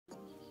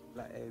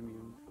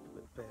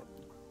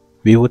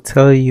We will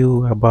tell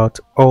you about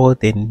all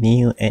the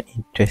new and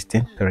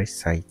interesting tourist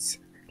sites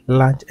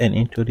launched and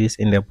introduced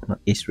in the Bono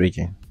East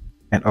region,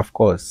 and of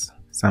course,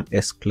 some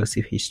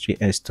exclusive history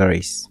and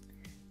stories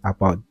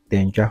about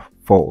Dandwa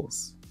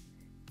Falls,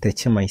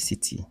 Techiman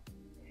City,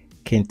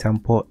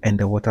 Kintampo and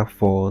the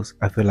Waterfalls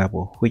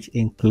available, which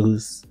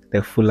includes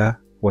the fuller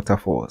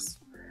Waterfalls.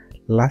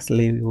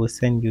 Lastly, we will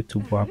send you to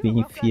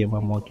Boabeng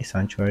Fiema Monkey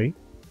Sanctuary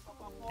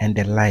and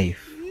the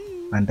life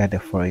under the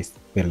forest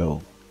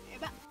below.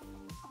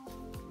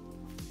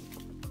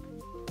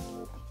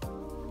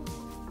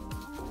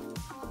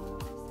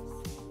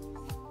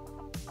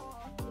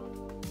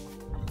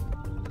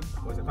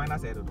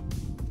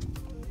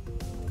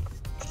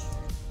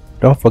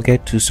 Don't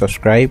forget to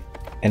subscribe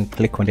and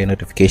click on the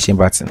notification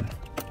button.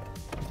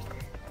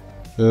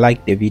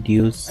 Like the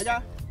videos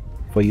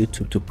for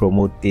YouTube to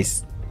promote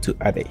this to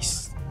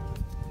others.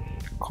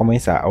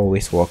 Comments are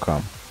always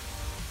welcome.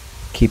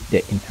 Keep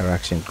the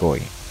interaction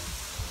going.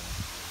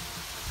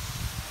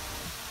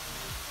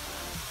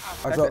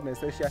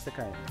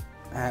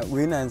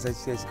 We na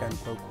nsachiya kan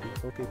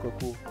kwaku. Okay,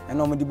 kwaku.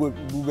 Eno mo di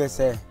bube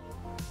say.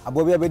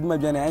 Abobi abedi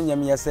madwane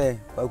anyam ya say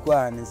kwaku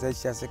a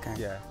nsachiya kan.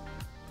 Yeah.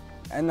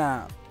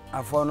 Ena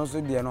afọ no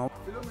so de no.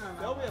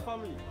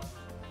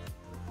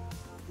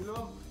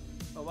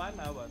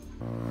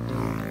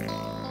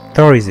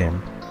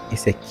 Tourism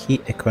is a key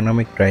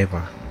economic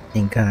driver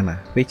in Ghana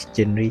which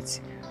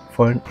generates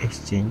foreign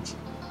exchange.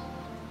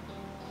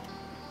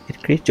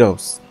 It creates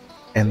jobs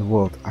and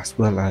wealth as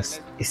well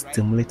as it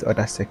stimulates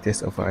other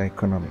sectors of our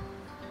economy.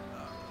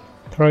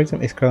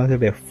 Tourism is currently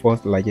the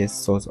fourth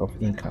largest source of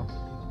income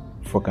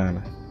for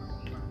Ghana,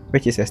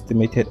 which is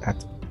estimated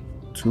at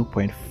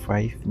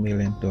 $2.5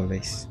 million,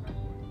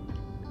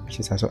 which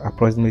is also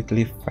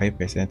approximately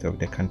 5% of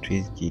the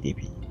country's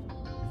GDP.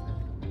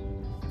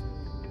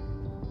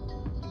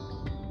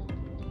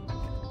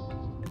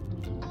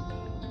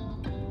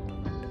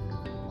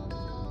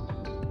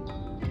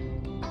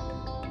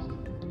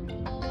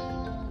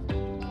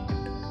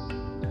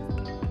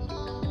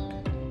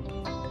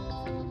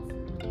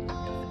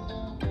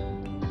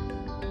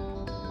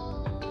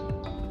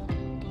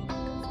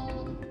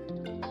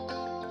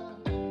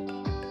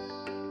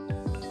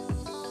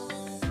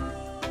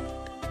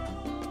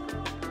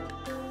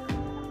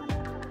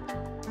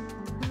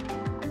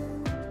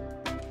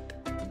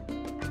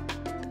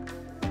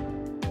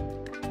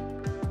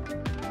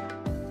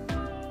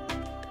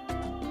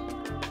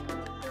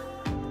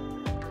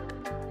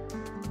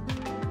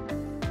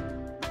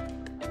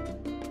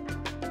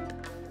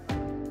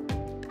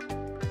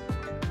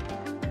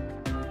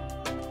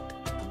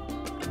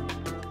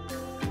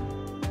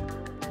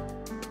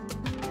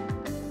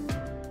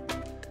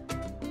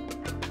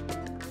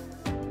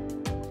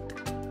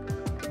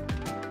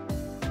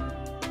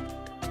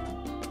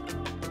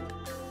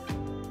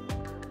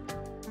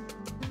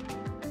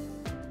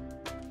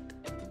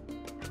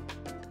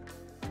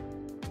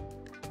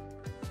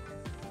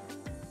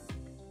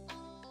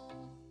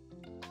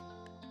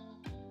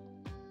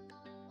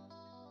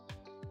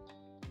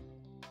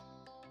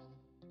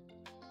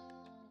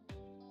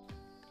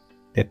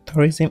 The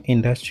tourism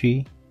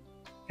industry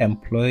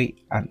employs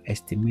an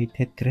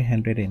estimated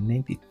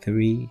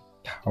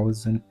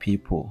 393,000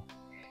 people,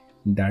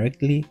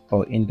 directly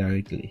or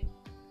indirectly,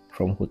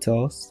 from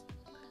hotels,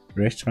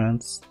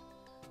 restaurants,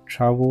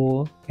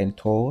 travel and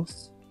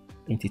tours,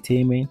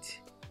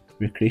 entertainment,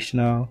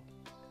 recreational,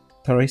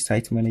 tourist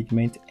site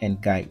management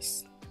and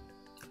guides,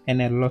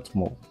 and a lot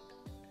more.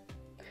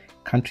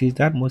 Countries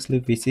that mostly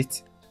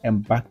visit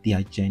embark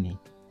their journey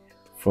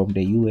from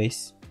the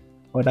US,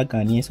 other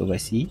Ghanaians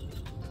overseas,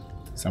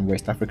 some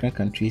West African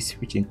countries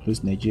which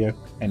includes Nigeria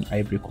and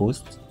Ivory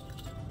Coast,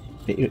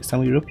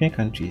 some European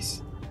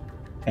countries,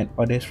 and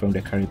others from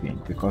the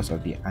Caribbean because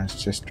of the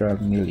ancestral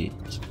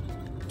lineage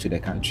to the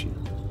country.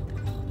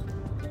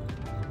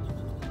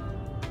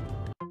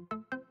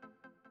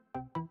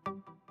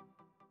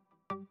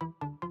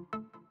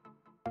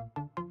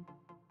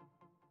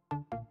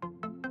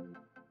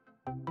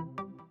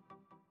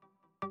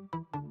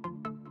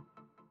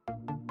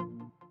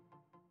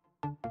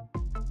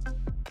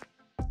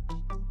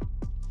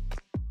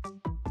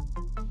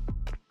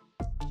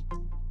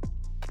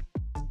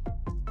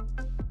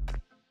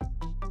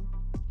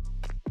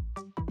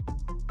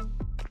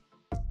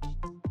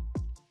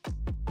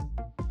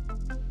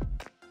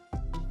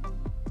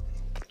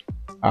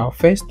 Our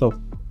first stop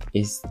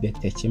is the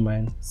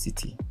Techiman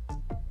City.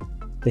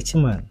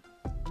 Techiman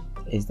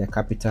is the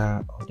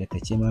capital of the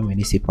Techiman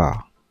Municipal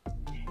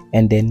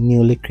and the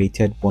newly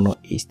created Bono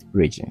East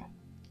Region.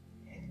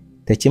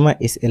 Techiman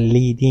is a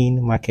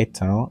leading market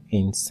town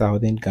in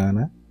southern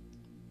Ghana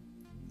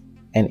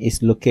and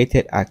is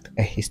located at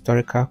a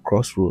historical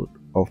crossroad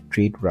of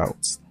trade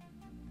routes.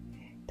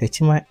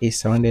 Techiman is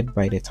surrounded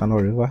by the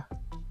Tano River,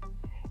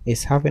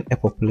 is having a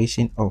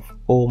population of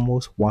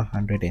almost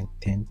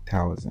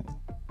 110,000.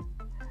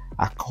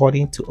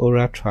 According to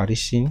oral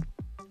tradition,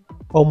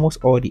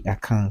 almost all the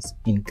accounts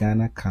in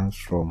Ghana comes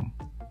from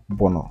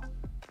Bono.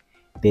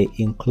 They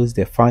include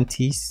the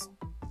Fantis,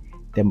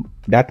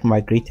 that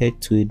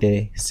migrated to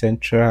the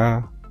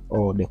central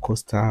or the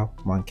coastal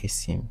monkey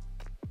sim,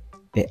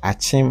 the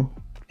Achim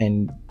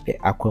and the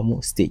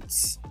Akwemu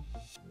states,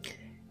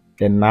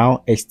 the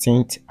now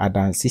extinct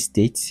Adansi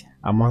state,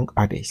 among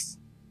others.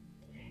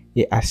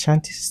 The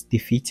Ashantis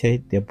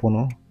defeated the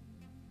Bono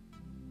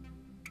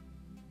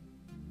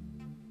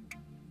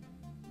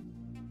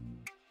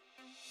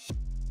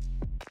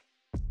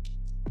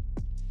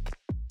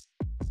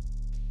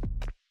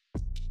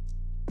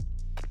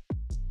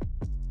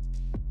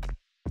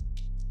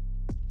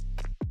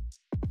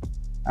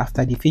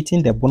After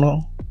defeating the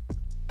Bono,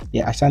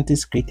 the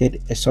Ashantis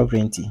created a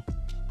sovereignty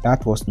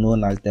that was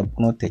known as the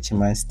Bono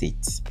Techiman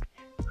State,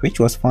 which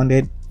was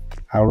founded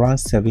around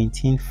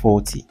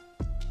 1740.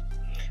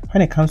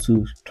 When it comes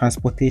to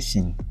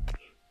transportation,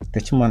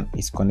 Techiman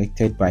is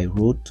connected by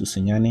road to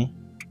Sunyani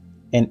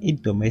and its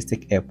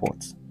domestic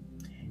airport.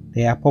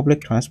 There are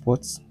public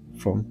transports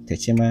from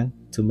Techiman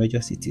to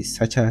major cities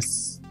such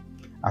as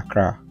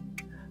Accra,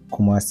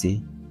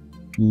 Kumasi,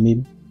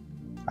 Mim,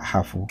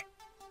 Ahafo,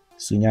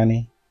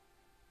 Sunyani,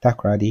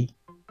 Takoradi,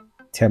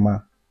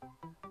 Tema,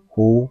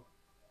 Ho,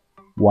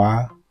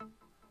 Wa,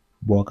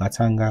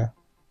 Bogatanga,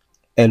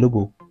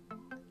 Elubo,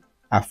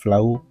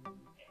 Aflao,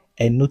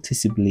 and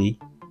noticeably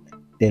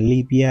the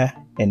Libya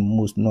and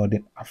most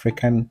Northern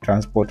African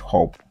transport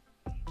hub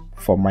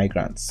for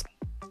migrants.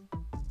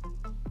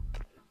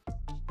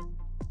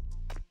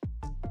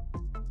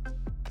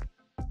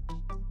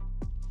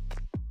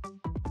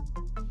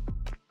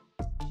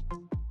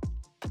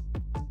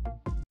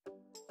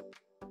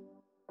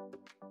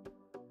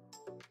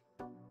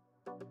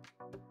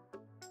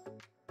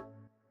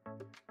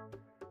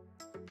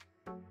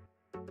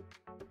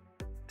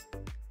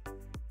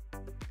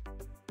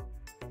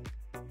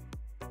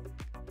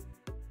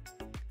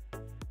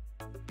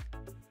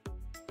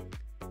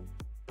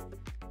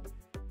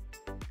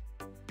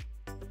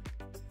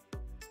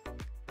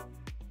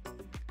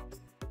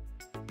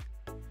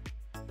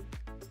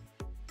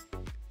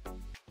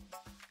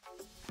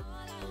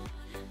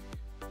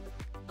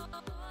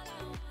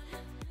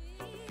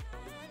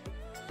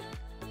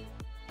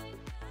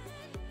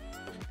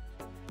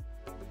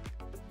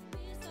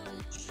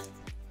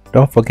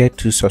 Don't forget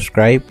to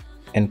subscribe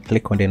and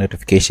click on the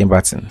notification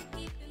button.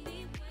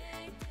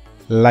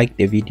 Like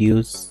the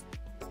videos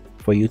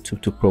for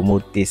YouTube to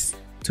promote this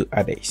to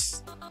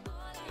others.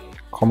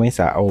 Comments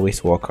are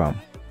always welcome.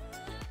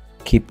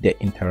 Keep the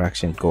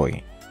interaction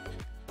going.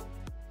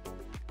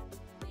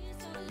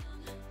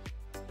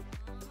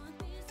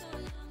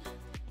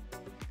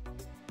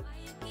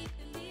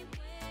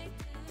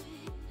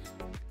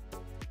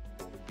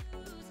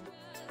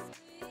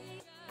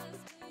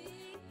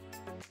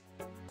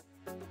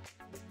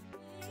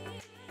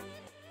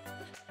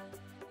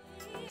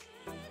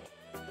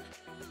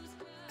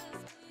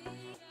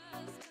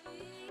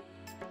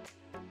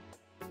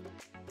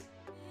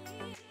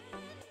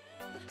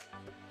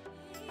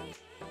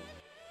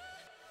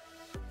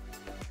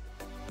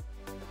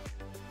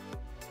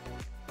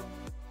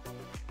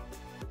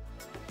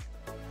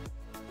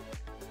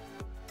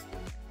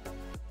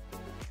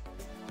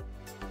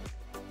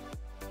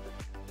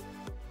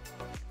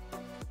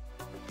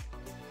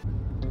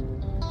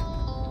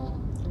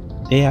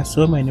 There are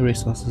so many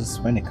resources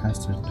when it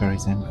comes to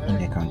tourism in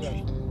the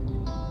country.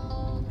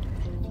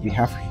 We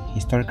have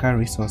historical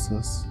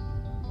resources,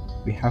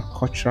 we have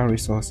cultural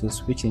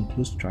resources which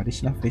includes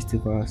traditional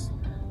festivals,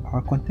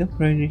 our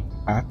contemporary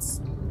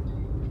arts,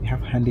 we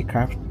have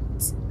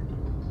handicrafts,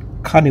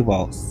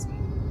 carnivals,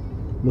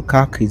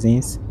 local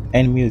cuisines,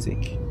 and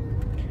music.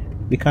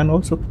 We can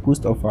also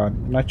boast of our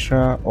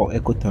natural or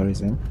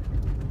ecotourism,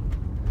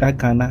 that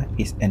Ghana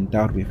is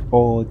endowed with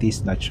all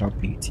this natural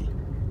beauty,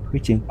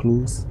 which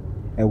includes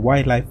a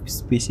wildlife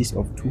species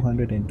of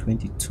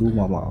 222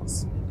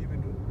 mammals,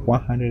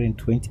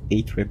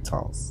 128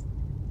 reptiles,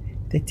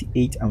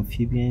 38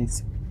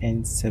 amphibians,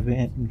 and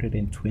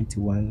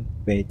 721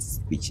 bird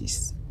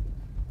species.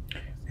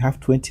 We have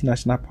 20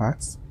 national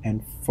parks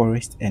and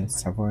forest and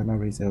savanna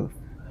reserve,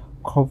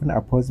 covering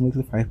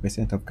approximately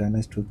 5% of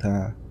Ghana's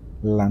total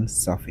land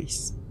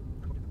surface.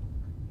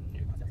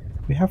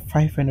 We have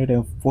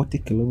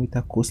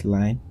 540-kilometer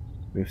coastline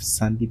with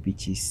sandy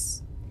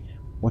beaches,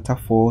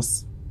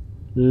 waterfalls,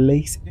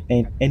 lakes,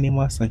 and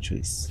animal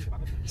sanctuaries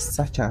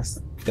such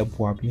as the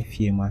Boabeng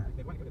Fiema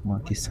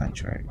Monkey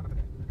Sanctuary.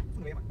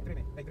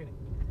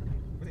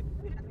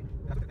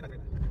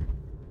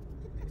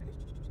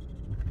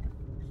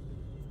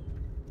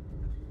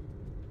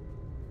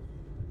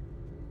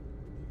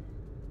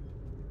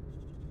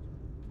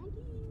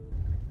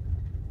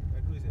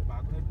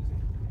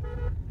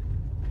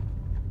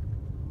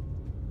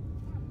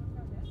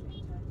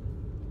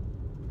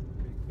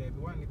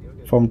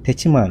 From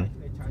Techiman,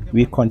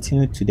 we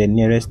continue to the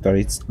nearest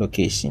tourist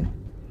location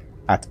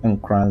at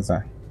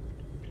Nkoransa,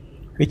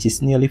 which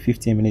is nearly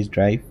 15 minutes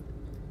drive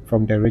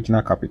from the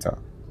regional capital.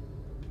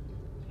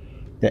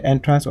 The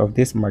entrance of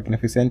this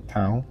magnificent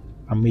town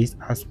amazed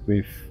us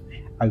with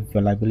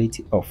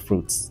availability of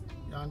fruits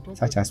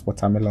such as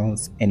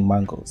watermelons and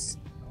mangoes.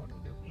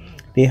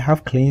 They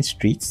have clean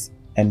streets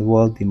and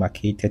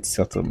well-demarcated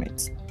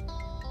settlements.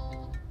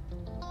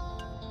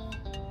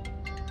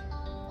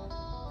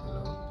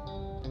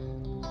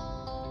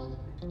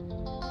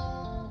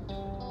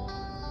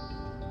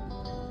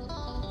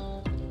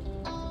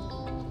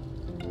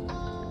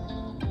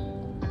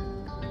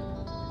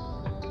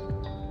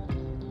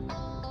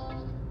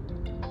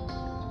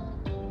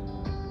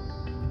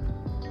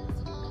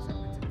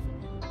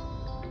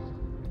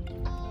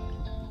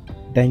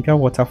 Dandwa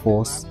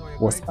Waterfalls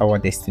was our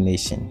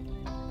destination.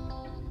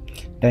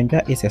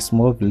 Dandwa is a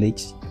small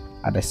village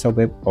at the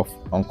suburb of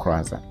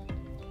Nkoransa,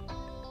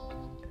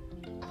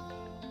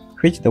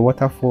 which the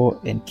waterfall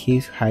and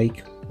cave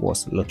hike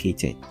was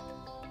located.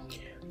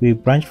 We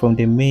branched from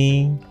the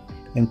main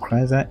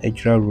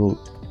Nkoransa-Ejura road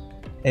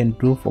and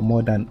drove for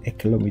more than a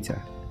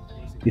kilometer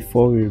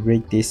before we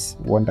reached this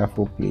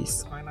wonderful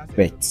place,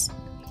 but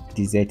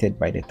deserted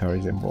by the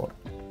tourism board,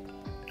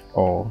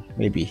 or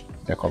maybe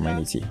the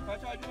community.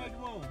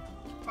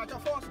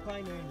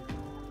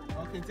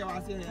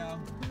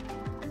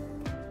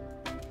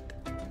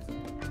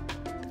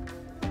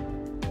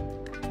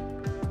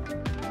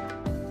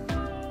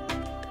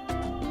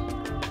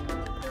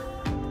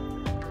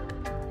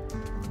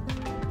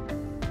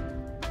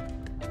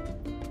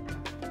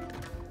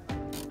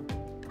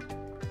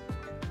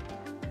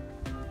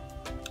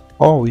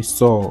 All we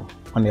saw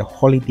on a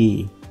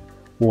holiday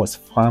was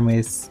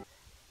farmers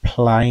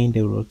plying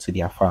the road to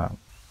their farm.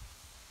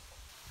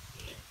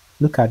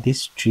 Look at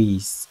these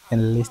trees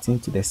and listen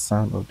to the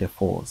sound of the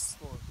falls.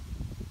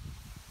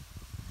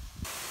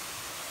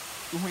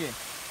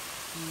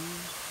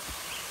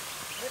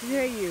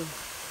 Hear you.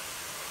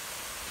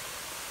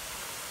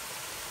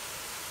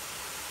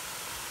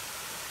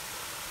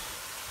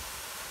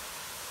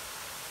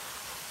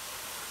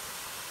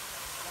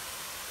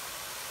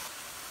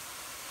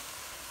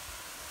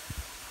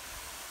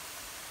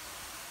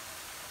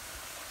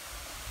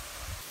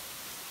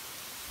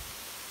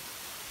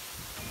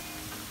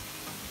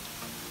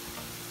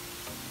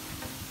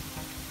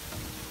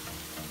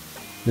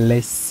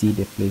 Let's see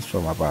the place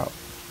from above.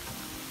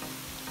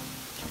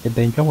 The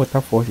Dandwa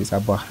Waterfalls is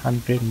about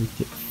 100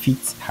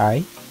 feet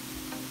high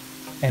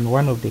and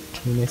one of the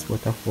cleanest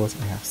waterfalls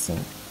I have seen.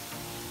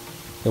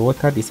 The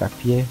water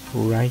disappears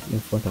right in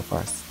front of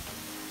us.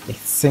 It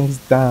sinks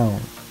down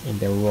in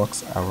the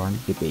rocks around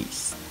the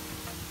base.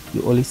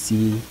 You only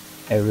see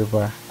a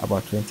river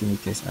about 20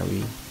 meters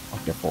away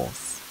of the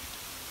falls.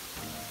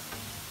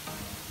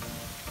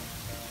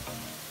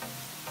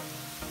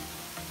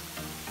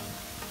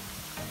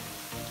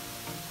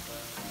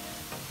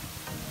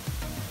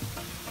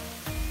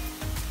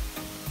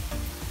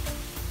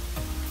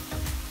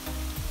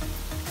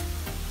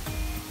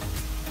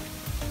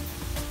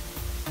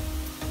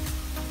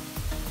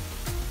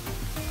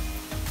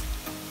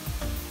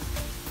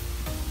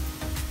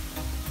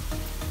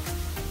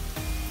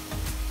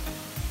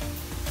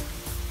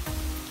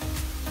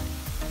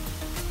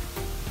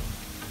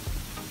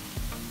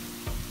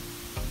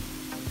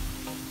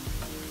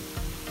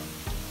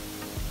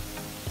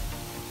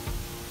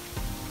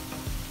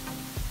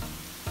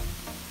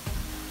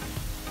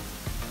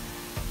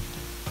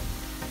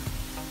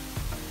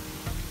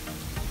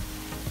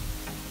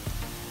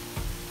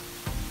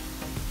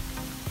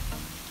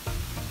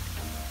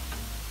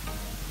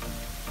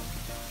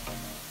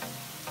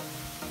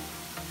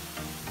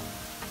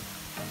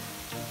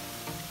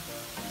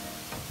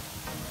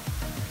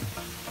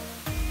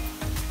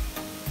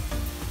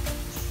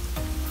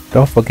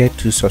 Don't forget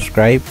to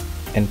subscribe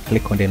and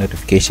click on the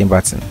notification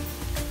button.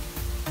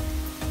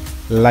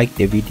 Like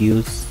the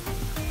videos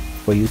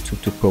for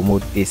YouTube to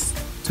promote this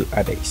to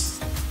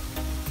others.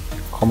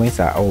 Comments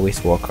are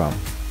always welcome.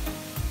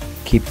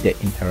 Keep the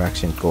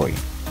interaction going.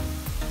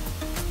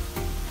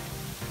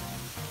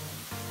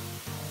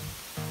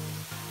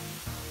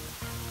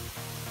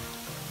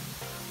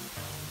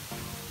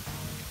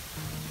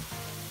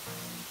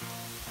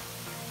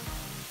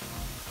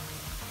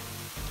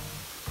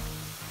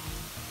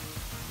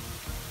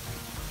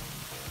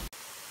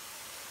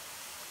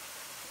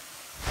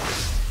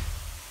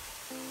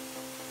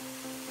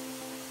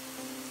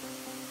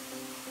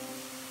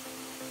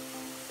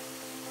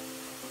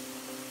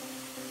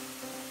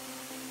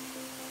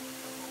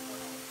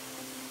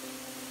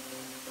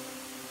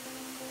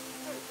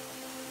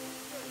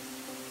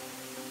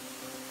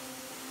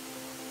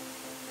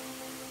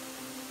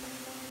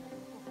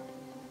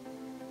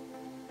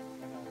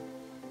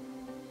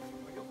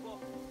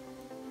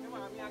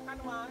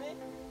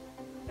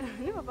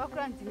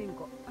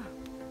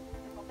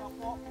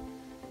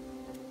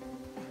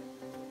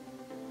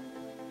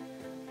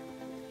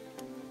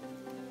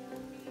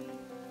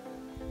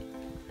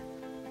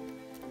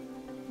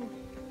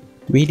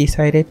 We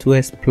decided to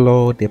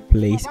explore the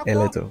place a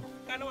little,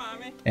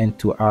 and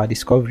to our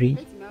discovery,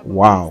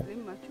 wow,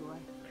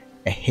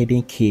 a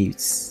hidden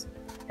caves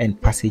and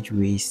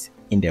passageways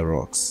in the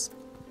rocks.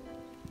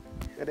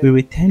 We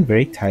returned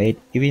very tired,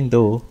 even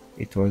though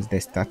it was the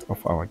start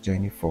of our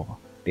journey for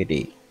the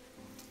day.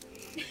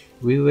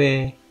 We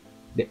were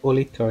the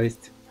only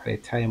tourists at the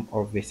time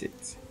of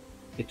visit.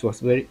 It was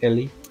very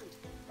early,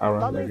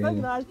 around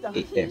 11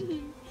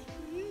 a.m.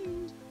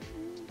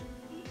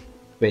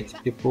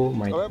 But people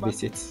might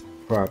visit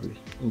probably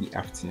in the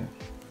afternoon.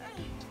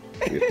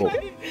 We hope.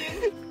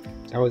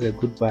 That was a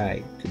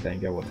goodbye to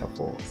Dandwa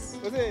Waterfalls.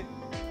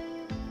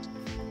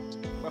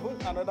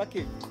 Another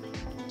cake.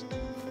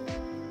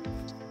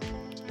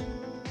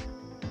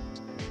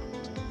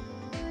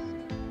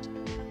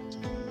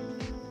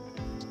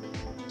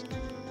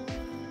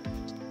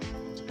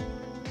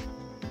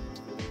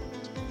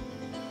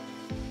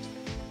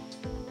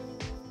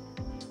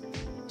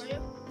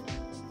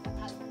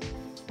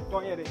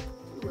 Don't hear it.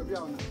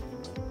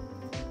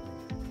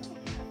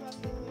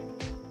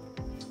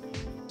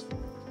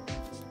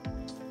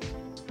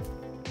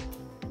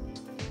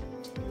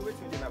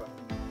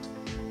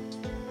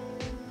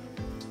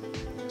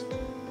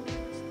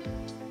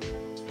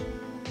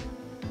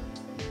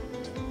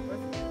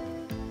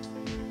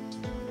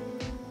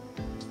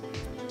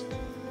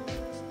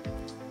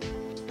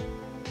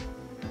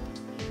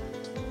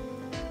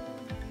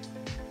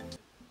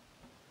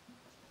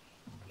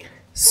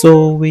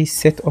 So we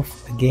set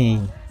off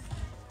again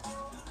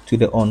to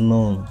the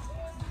unknown.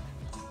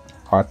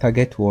 Our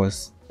target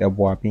was the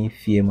Boabeng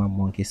Fiema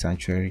Monkey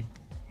Sanctuary,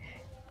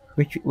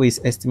 which is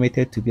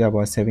estimated to be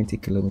about 70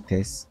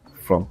 kilometers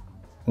from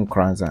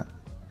Nkoransa.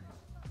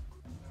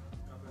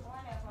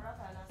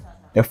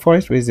 The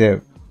forest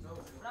reserve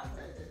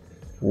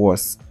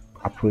was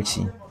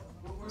approaching,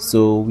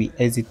 so we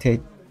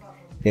exited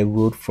the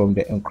road from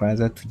the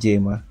Nkoransa to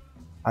Jema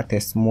at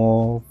a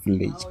small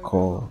village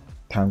called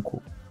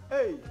Tanko.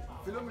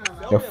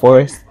 The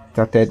forest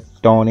started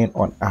dawning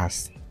on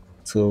us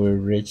till we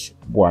reached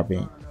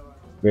Boabeng,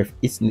 with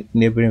its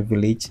neighboring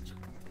village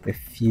a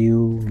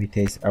few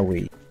meters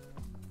away.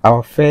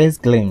 Our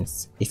first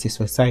glimpse is a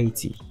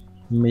society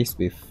mixed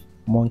with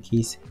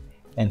monkeys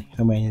and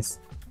humans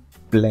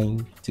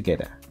blend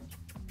together.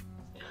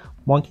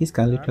 Monkeys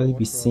can literally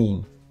be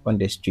seen on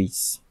the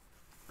streets,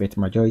 but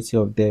majority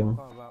of them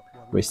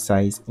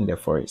reside in the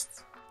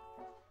forest.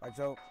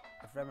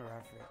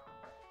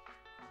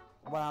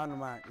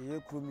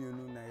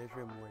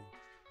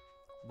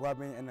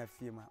 Boabeng and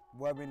Fiema.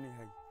 Boabeng ni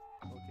hai.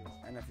 Okay.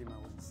 And Fiema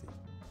will say.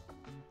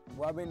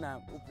 Boabeng na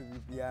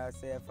upibia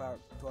say fa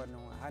to no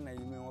hana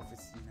yimi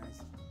office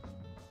nice.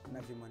 Na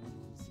Fiema ni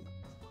will say.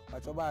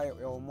 But oba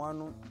e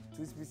omano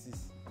two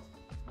species.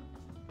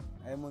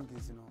 Ay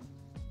monkeys no.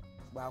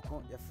 Ba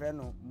ko your friend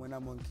no mona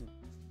monkey.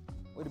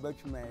 What the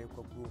battery my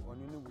koku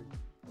on any way.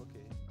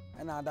 Okay.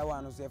 And other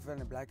one was your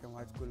friend black and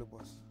white color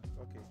boss.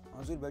 Okay.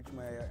 On so the battery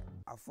my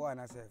a 4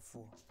 and I say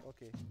 4.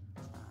 Okay.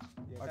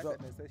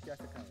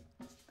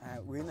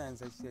 We na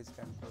nsa church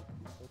kan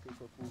okay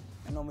koku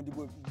and no mudi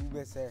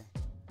bube say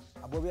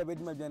abobia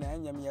bedi madwane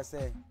anyam ye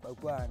say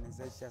koku a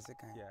nsa church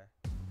kan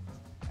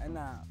yeah and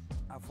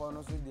afọ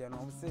no so de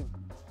no say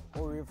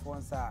o we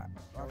phone sa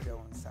after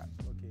one sa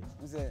okay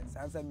we say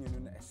sansa mienu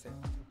na ese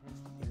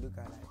you look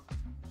alike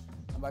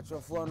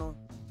abatofo no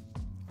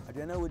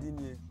adwane wodi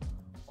nie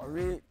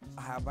ore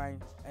ahaban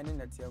ene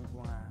na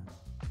tianko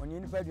a onye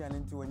nipa adwane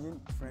nti onye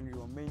friend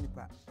you main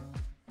nipa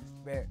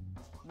be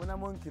mona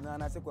monkey na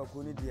na se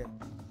koku ni de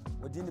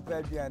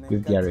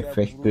with their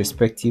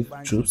respective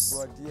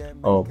troops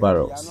or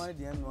barrels.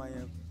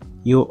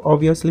 You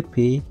obviously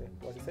pay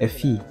a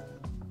fee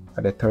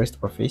at the tourist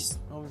office,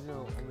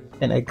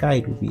 and a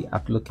guide will be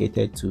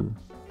allocated to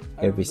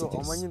the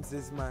visitors.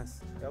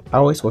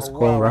 Ours was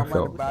called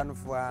Raphael,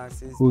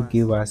 who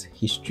gave us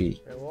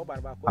history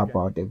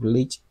about the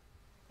village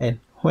and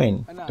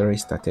when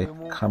tourists started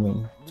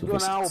coming to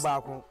visit.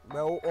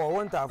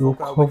 We'll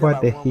cover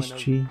the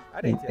history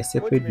in a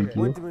separate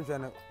video,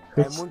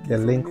 which the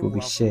link will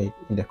be shared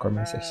in the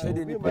comment section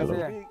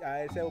below.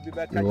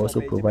 We will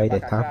also provide a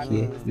tab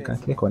here. You can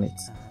click on it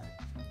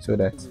so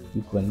that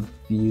you can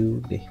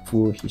view the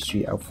full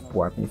history of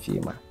Boabeng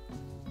Fiema.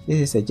 This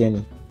is a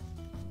journey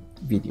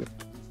video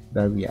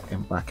that we are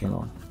embarking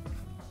on.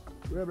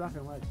 Black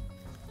and white.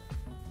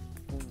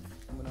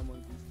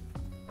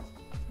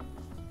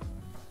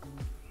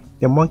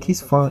 The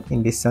monkeys found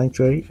in the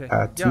sanctuary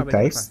are two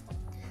types.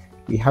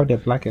 We have the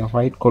black and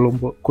white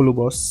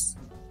colobus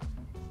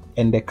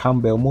and the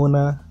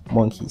Campbellmona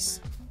monkeys.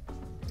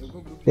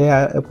 There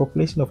are a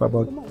population of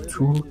about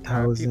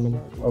 2,000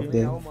 of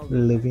them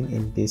living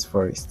in this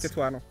forest.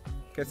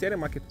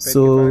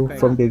 So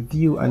from the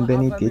view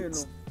underneath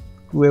it,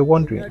 we were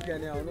wondering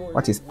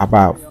what is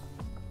above.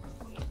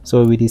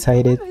 So we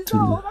decided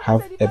to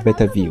have a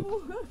better view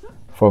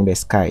from the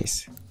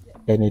skies,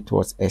 and it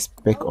was a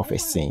speck of a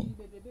scene.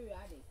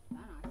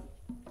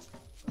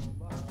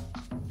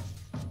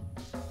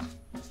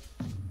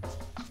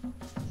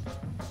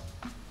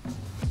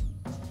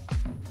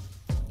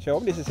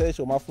 This is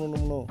so my phone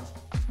no.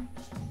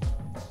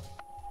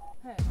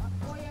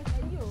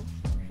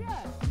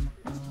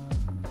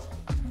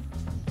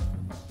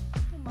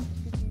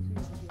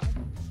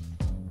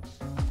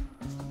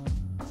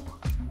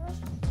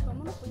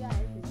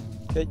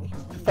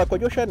 Fa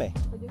kojo shane.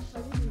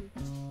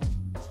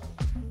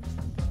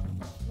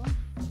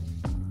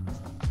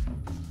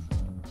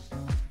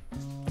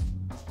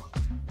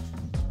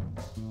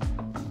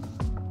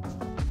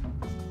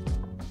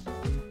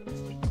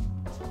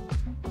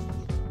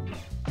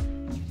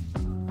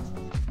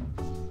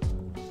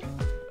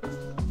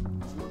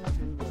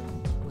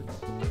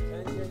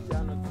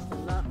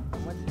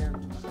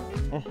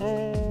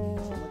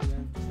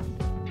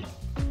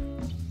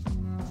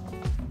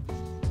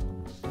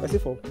 What's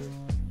it for?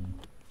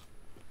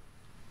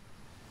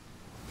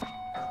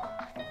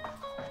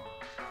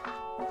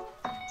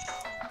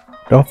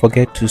 Don't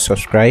forget to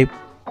subscribe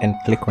and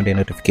click on the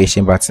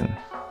notification button.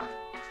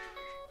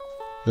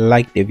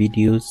 Like the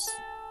videos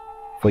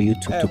for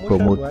YouTube to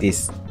promote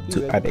this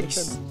to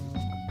others.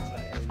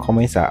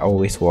 Comments are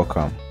always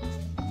welcome.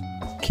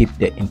 Keep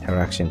the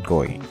interaction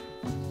going.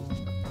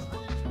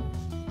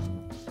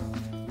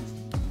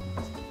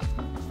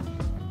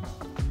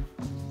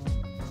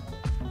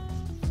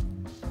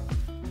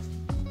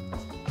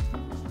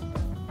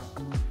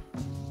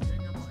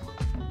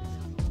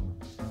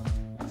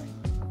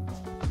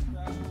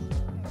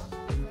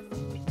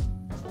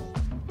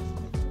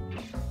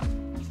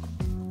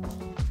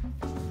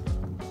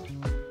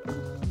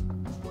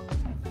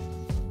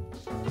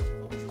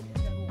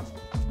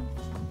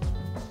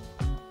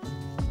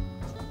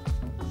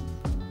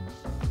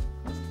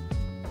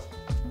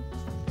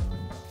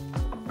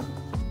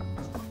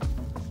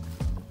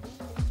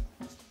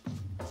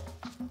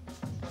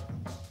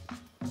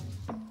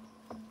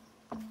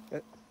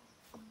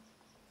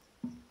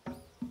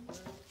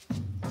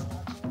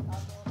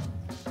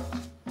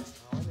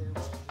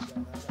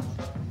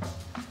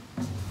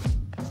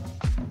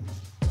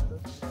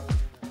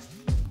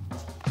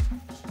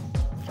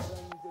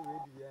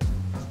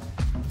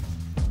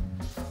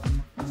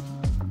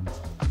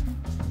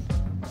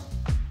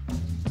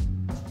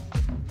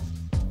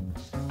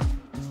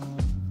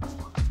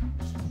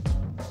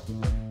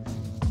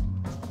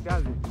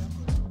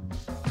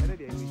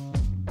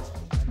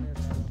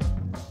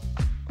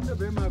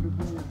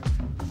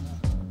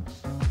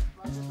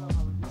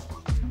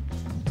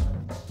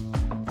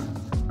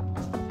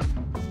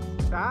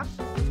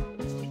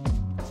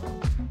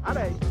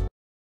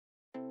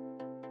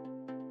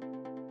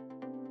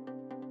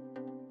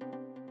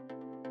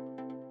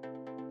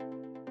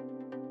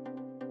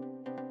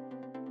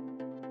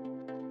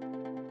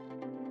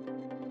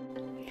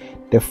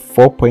 The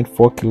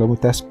 4.4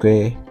 kilometer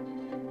square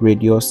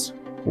radius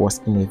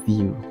was in a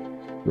view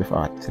with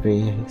our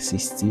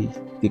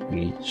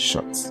 360-degree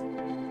shots.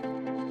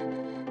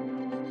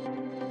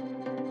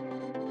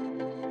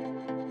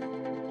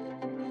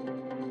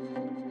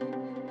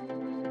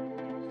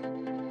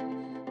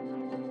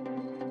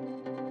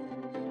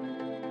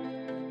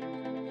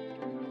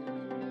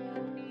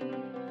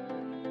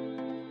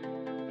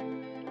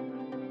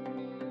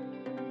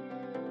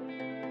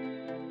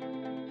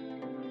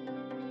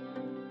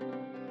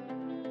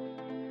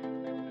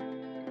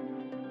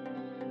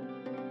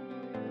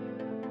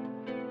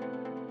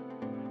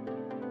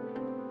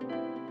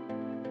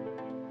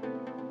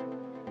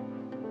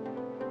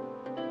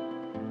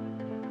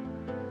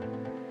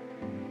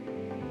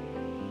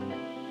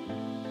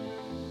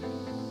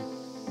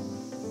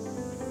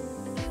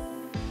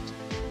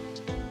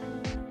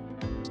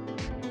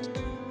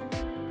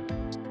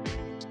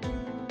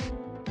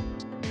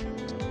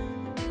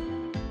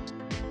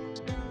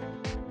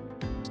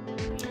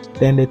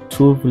 Then the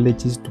two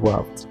villages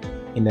dwelt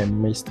in the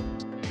midst.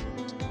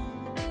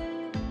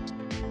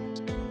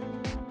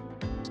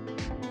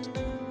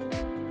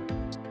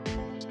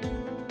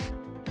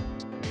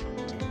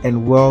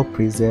 And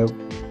well-preserved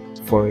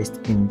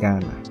forest in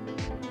Ghana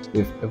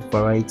with a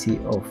variety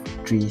of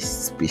tree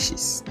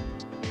species.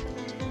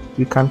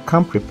 You can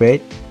come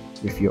prepared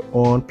with your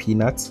own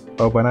peanuts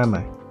or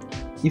banana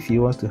if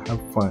you want to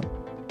have fun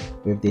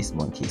with these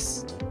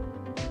monkeys.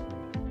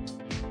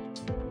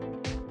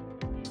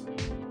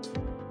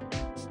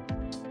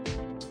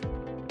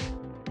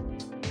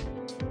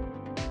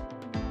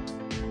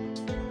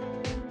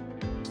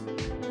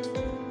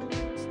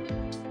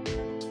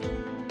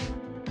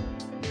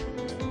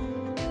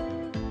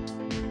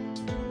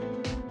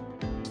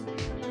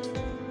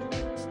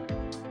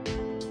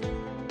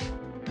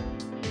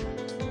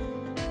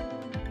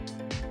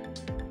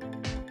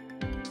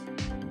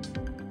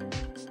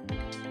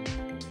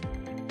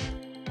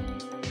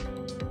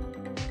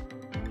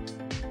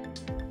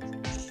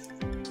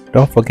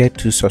 Don't forget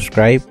to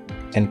subscribe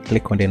and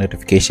click on the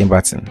notification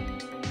button.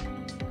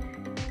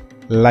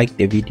 Like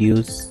the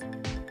videos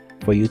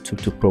for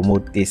YouTube to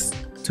promote this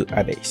to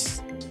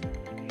others.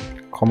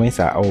 Comments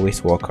are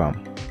always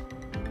welcome.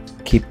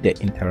 Keep the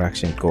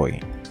interaction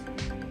going.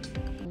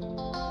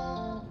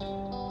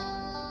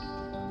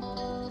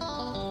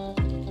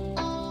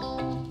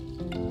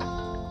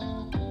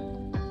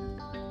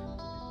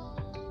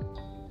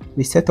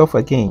 We set off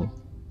again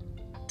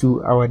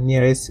to our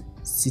nearest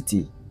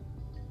city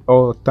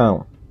or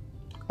town.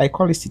 I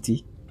call it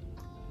city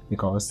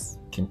because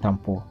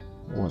Kintampo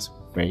was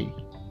very,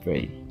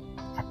 very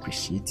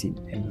appreciative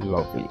and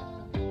lovely.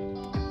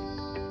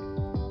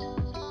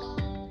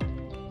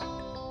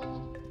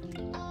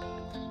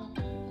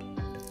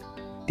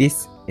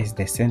 This is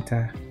the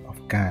center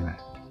of Ghana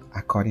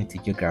according to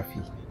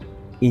geography.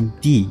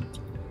 Indeed,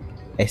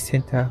 a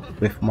center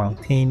with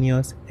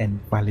mountainous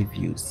and valley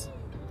views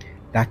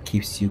that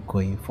keeps you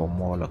going for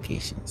more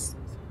locations.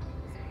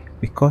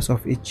 Because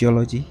of its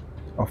geology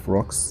of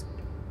rocks,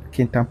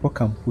 Kintampo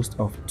can boast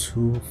of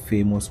two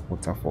famous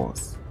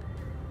waterfalls.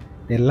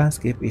 The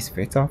landscape is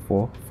fertile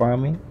for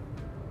farming.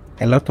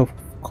 A lot of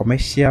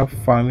commercial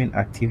farming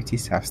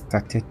activities have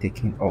started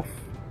taking off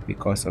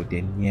because of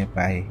the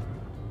nearby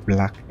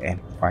Black and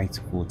White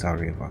Volta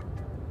River.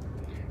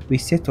 We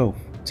set off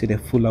to the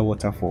Fuller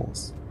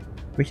Waterfalls,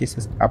 which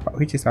is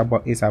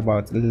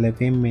about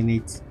 11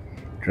 minutes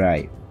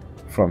drive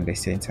from the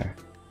center.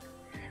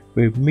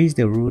 We missed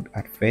the road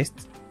at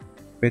first,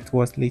 but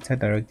was later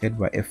directed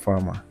by a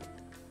farmer.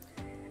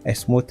 A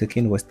small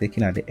token was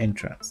taken at the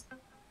entrance.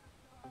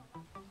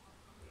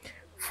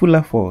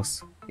 Fuller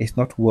Falls is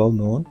not well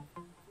known,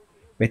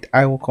 but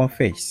I will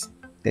confess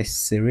the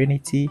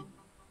serenity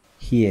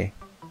here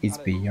is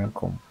beyond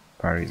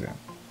comparison.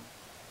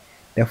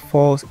 The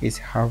falls is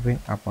having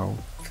about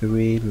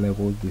 3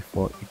 levels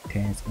before it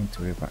turns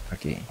into river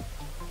again.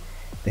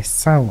 The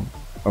sound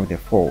of the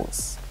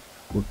falls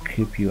will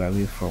keep you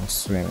away from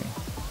swimming.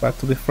 But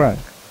to be frank,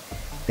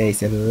 there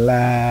is a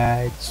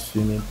large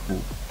swimming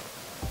pool,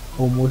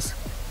 almost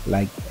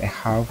like a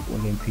half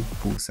Olympic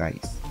pool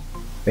size.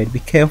 But be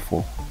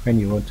careful when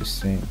you want to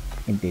swim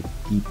in the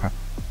deeper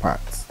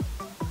parts.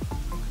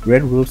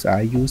 Red ropes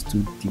are used to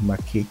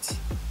demarcate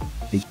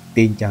the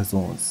danger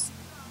zones.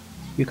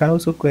 You can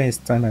also go and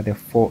stand at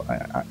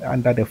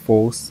under the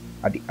falls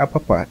at the upper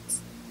part,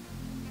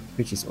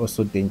 which is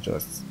also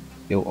dangerous.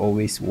 They will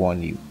always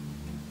warn you.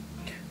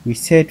 We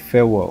said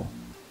farewell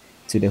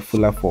to the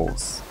Fuller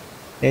Falls.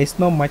 There is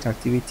not much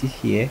activity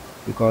here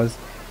because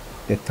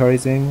the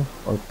tourism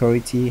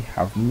authority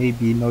have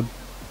maybe not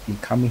been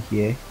coming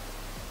here,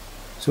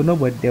 so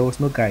there was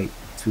no guide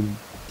to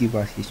give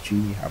us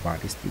history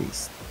about this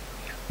place.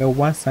 But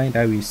one sign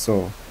that we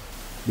saw,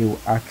 they will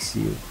ask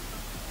you,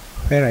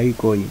 where are you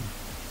going?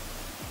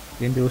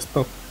 Then they will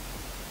stop.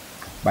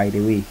 By the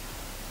way,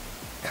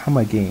 come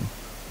again.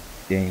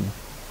 Then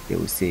they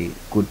will say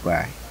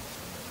goodbye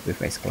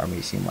with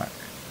exclamation mark.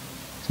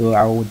 So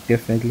I will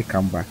definitely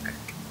come back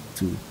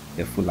to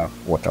the Fuller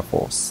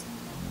Waterfalls.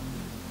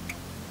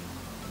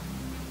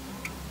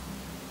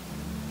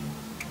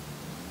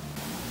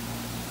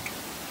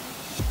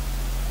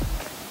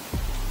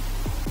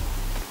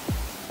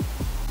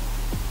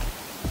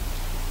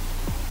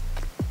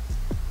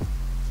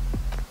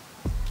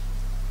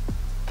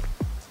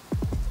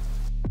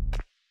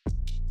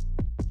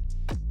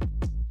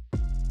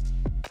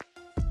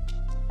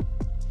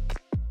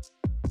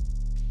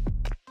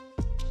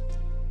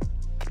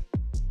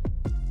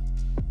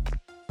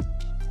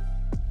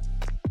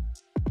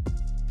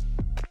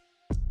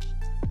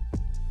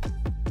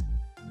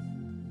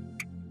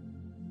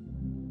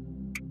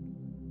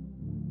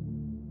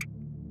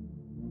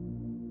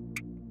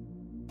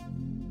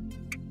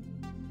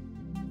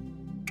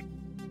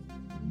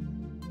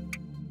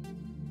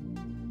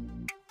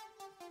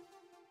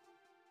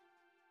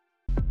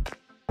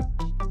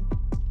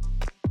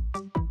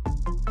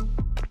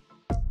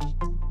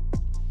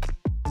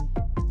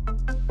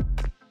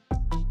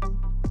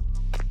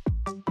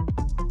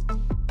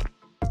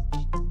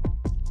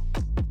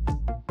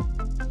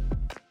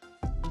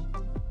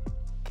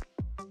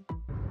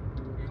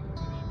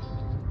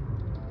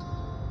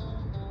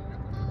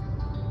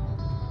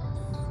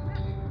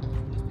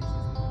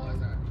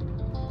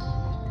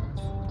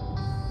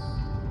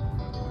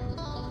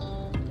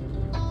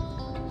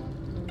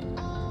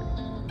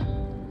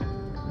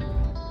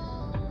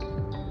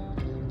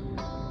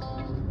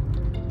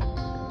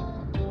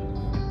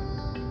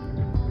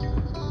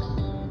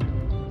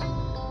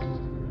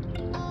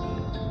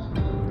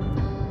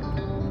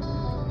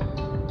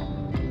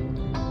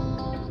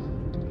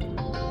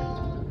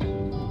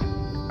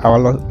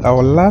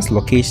 Our last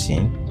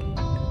location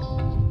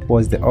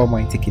was the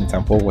almighty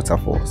Kintampo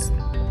Waterfalls.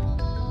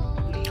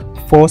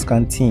 Falls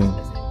Canteen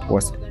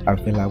was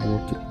available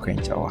to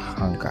quench our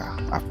hunger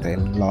after a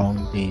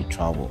long day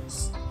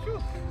travels.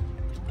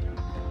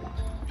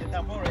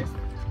 Kintampo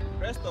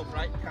rest of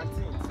right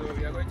canteen. So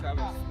we are going to have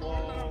a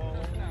small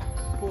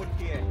pool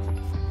here.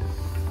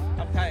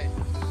 I'm tired.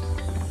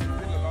 It's been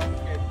a long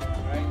day,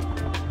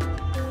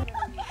 right?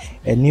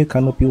 A new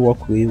canopy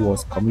walkway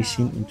was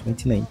commissioned in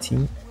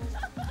 2019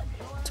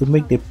 to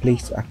make the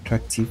place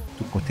attractive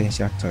to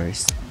potential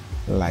tourists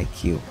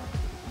like you.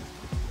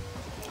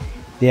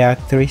 There are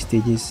 3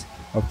 stages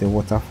of the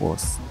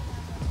waterfalls,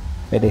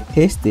 but the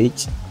third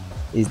stage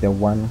is the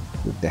one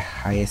with the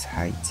highest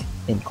height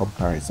in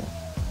comparison.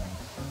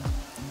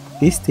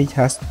 This stage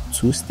has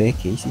 2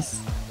 staircases.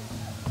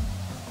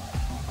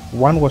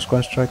 One was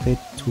constructed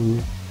to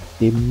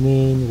the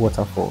main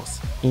waterfalls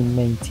in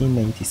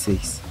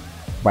 1996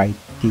 by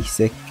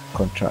T-Sec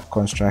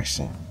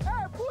Construction.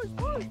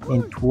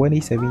 In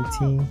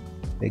 2017,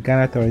 the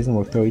Ghana Tourism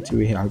Authority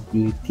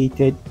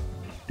rehabilitated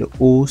the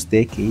old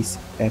staircase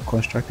and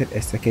constructed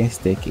a second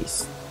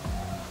staircase.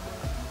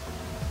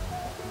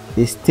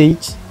 The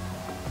stage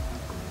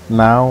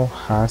now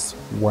has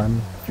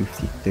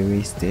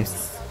 153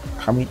 steps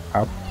coming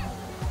up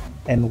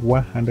and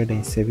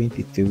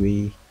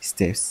 173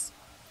 steps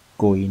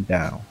going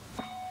down.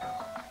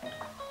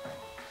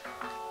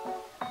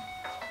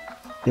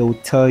 They will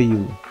tell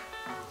you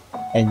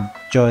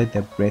Enjoy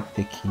the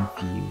breathtaking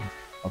view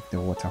of the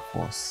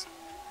waterfalls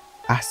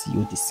as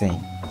you descend.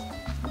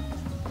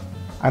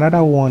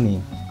 Another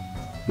warning,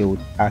 they would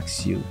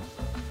ask you,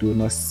 do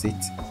not sit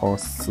or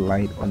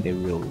slide on the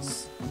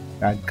rails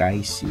that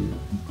guides you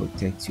and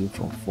protect you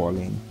from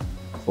falling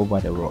over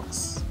the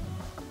rocks.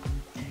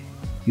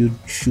 You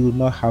should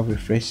not have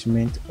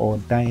refreshment or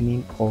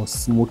dining or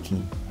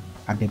smoking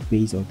at the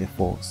base of the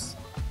falls.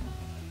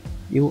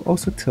 It will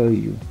also tell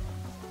you,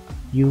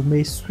 you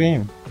may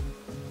swim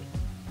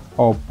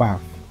or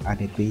bath at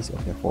the base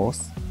of the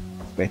falls,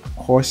 but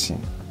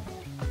caution,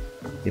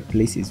 the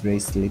place is very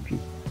slippery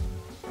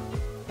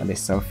on the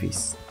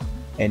surface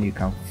and you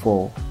can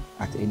fall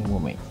at any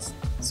moment,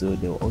 so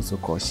they will also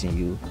caution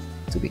you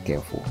to be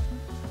careful.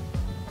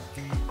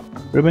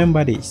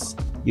 Remember this,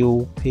 you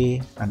will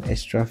pay an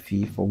extra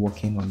fee for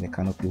walking on the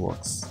canopy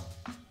walks.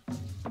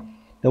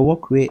 The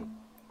walkway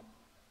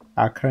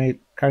are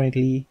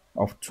currently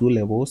of 2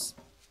 levels,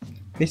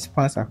 which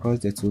spans across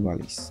the 2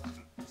 valleys.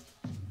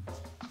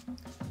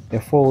 The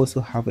fall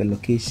also have a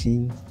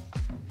location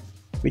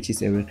which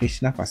is a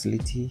recreational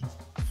facility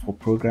for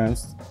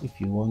programs if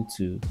you want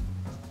to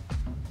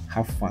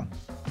have fun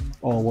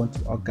or want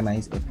to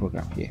organize a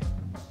program here.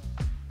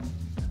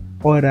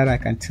 All that I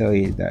can tell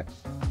you is that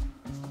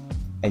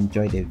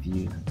enjoy the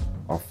view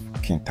of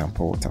Kintampo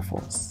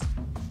Waterfalls.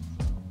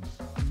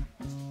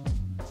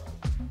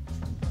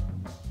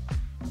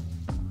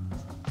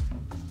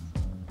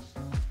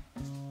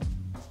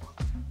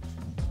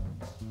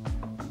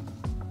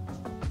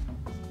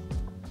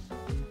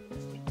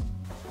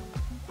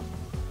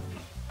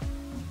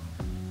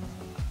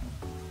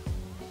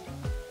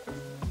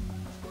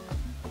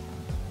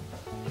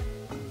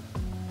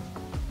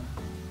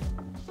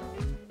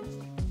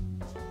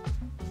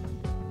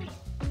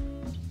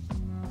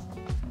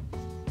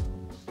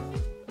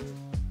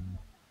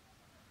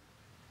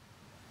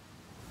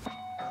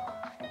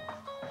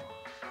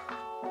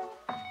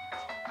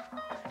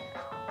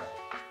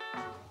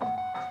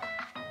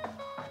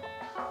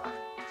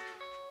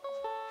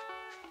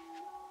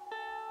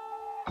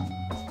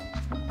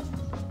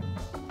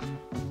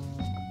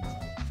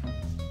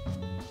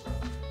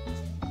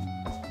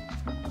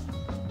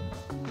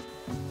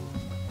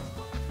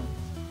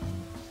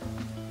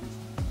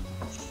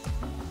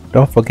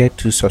 Don't forget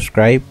to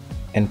subscribe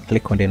and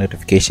click on the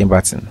notification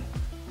button.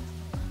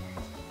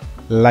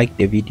 Like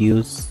the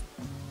videos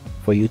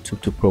for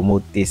YouTube to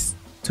promote this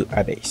to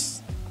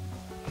others.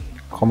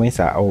 Comments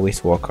are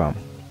always welcome.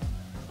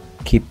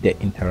 Keep the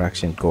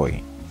interaction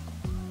going.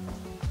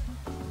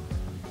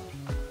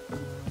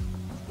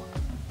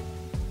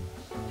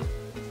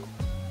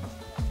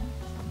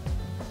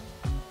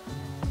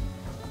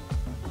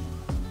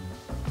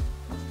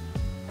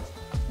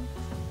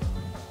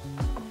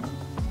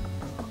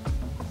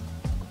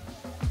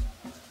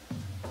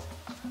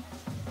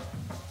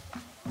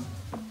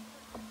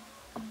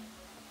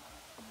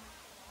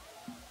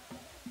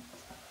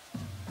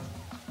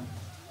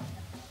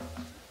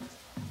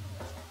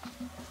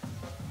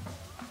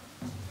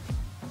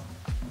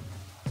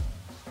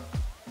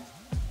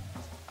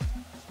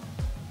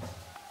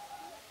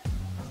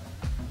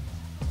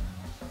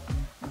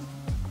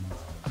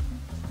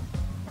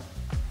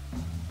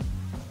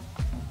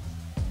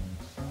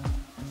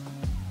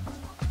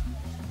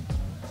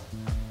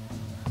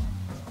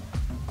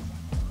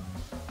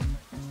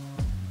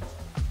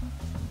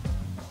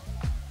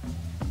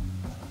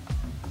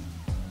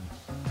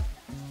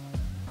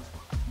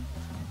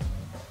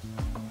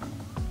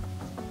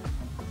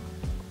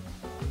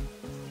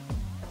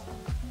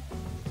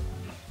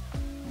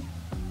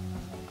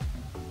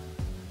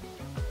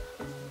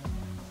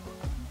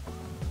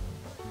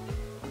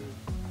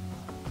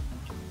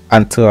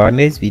 Until our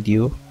next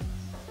video,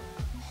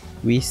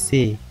 we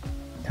say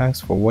thanks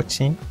for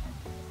watching,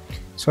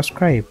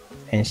 subscribe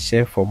and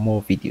share for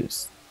more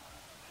videos.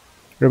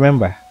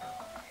 Remember,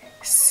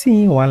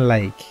 seeing one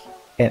like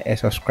and a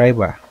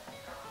subscriber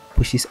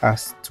pushes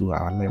us to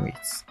our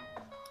limits,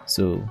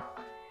 so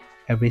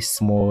every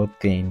small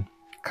thing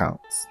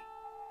counts.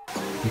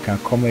 You can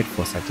comment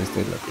for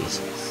suggested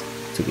locations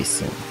to be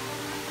seen.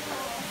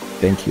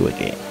 Thank you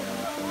again.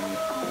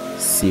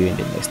 See you in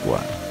the next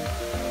one.